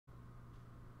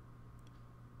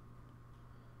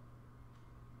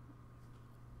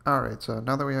Alright, so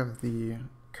now that we have the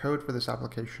code for this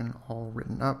application all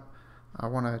written up, I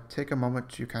want to take a moment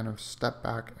to kind of step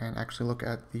back and actually look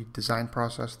at the design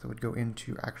process that would go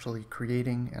into actually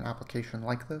creating an application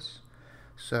like this.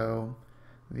 So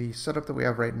the setup that we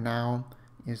have right now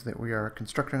is that we are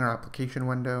constructing our application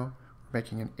window,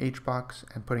 making an HBox,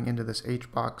 and putting into this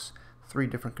HBox 3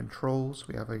 different controls.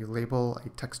 We have a label, a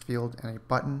text field, and a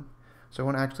button. So I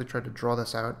want to actually try to draw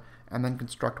this out and then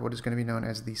construct what is going to be known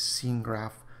as the scene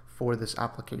graph for this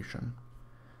application.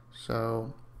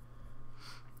 So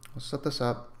we'll set this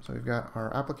up. So we've got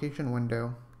our application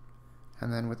window,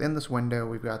 and then within this window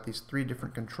we've got these 3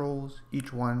 different controls,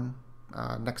 each one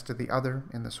next to the other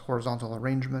in this horizontal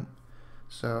arrangement.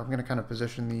 So I'm going to kind of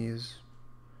position these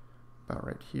about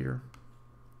right here.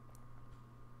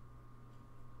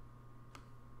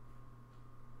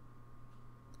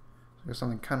 So there's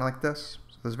something kind of like this.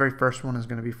 So this very first one is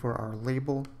going to be for our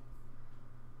label.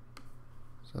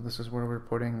 So this is where we're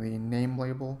putting the name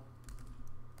label.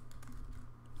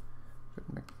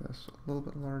 Could make this a little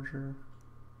bit larger.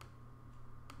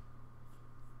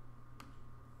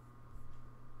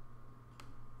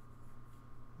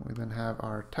 We then have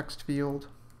our text field.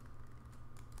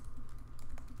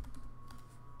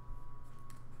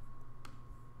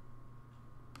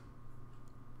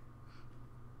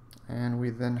 And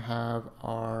we then have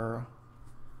our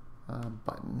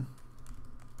button.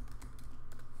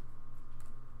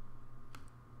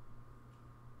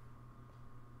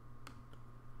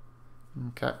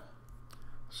 Okay,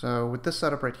 so with this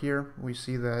setup right here, we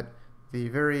see that the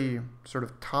very sort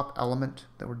of top element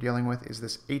that we're dealing with is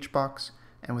this HBox,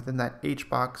 and within that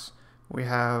HBox we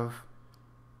have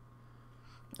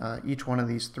each one of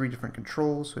these 3 different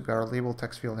controls. We've got our label,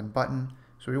 text field, and button.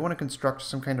 So we want to construct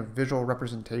some kind of visual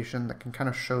representation that can kind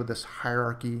of show this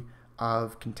hierarchy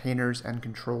of containers and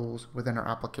controls within our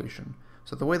application.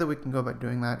 So the way that we can go about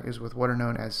doing that is with what are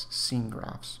known as scene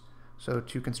graphs. So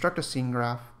to construct a scene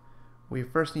graph, we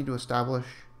first need to establish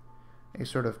a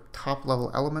sort of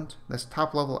top-level element. This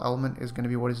top-level element is going to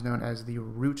be what is known as the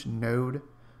root node,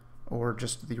 or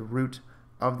just the root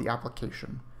of the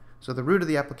application. So the root of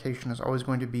the application is always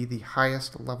going to be the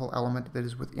highest level element that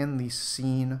is within the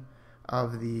scene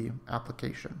of the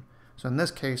application. So in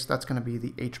this case, that's going to be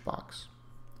the HBox.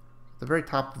 At the very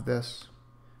top of this,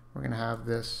 we're going to have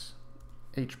this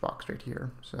HBox right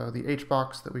here. So the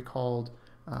HBox that we called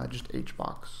just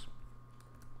HBox.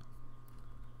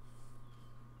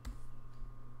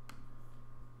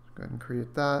 Go ahead and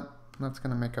create that. That's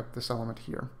going to make up this element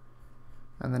here.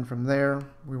 And then from there,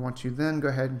 we want to then go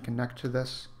ahead and connect to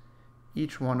this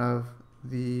each one of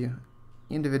the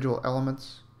individual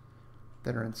elements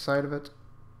that are inside of it.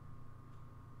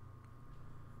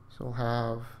 So we'll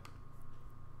have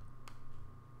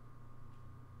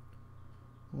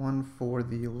one for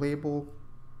the label,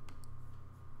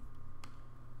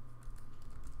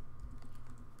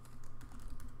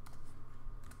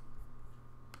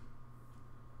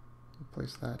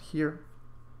 place that here.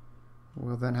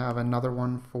 We'll then have another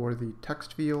one for the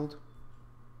text field.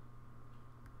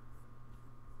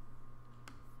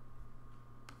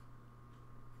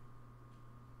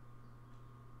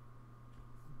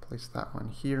 Place that one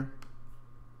here.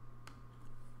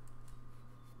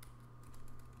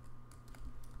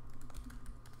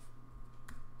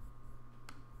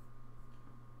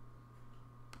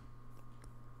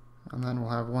 And then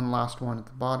we'll have one last one at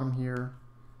the bottom here.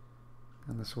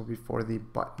 And this will be for the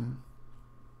button.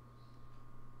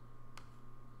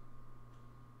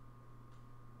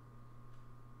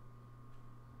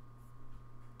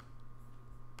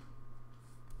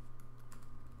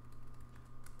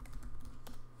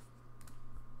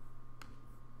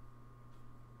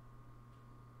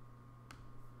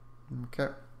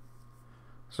 Okay.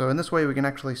 So in this way we can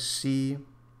actually see,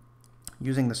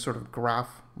 using this sort of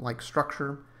graph-like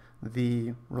structure,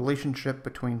 the relationship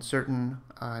between certain,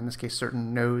 in this case,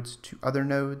 certain nodes to other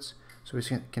nodes. So we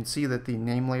can see that the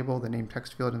name label, the name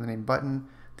text field, and the name button,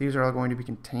 these are all going to be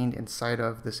contained inside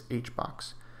of this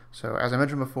HBox. So as I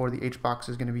mentioned before, the HBox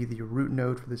is going to be the root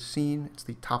node for the scene. It's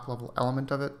the top level element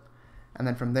of it. And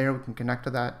then from there we can connect to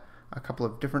that a couple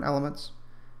of different elements.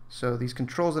 So these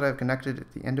controls that I've connected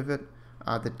at the end of it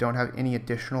that don't have any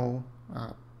additional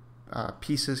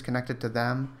pieces connected to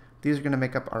them, these are going to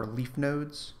make up our leaf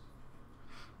nodes.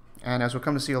 And as we'll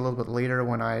come to see a little bit later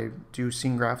when I do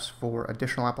scene graphs for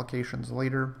additional applications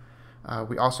later,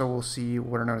 we also will see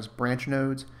what are known as branch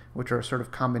nodes, which are a sort of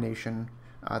combination,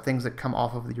 things that come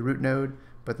off of the root node,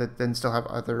 but that then still have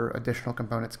other additional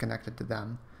components connected to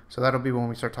them. So that'll be when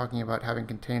we start talking about having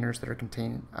containers that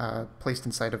are placed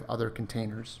inside of other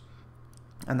containers.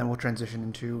 And then we'll transition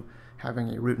into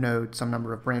having a root node, some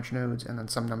number of branch nodes, and then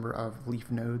some number of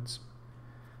leaf nodes.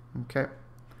 Okay,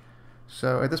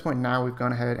 so at this point now we've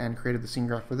gone ahead and created the scene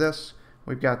graph for this.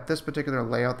 We've got this particular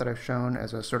layout that I've shown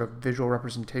as a sort of visual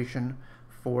representation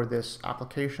for this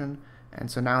application. And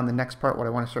so now in the next part, what I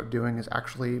want to start doing is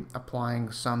actually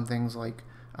applying some things like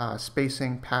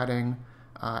spacing, padding,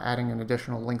 adding an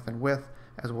additional length and width,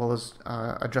 as well as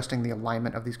adjusting the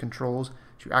alignment of these controls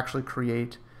to actually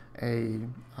create a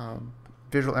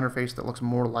visual interface that looks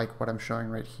more like what I'm showing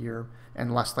right here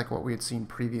and less like what we had seen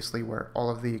previously, where all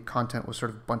of the content was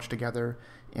sort of bunched together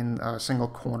in a single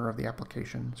corner of the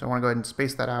application. So I want to go ahead and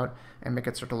space that out and make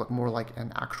it start to look more like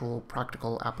an actual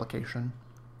practical application.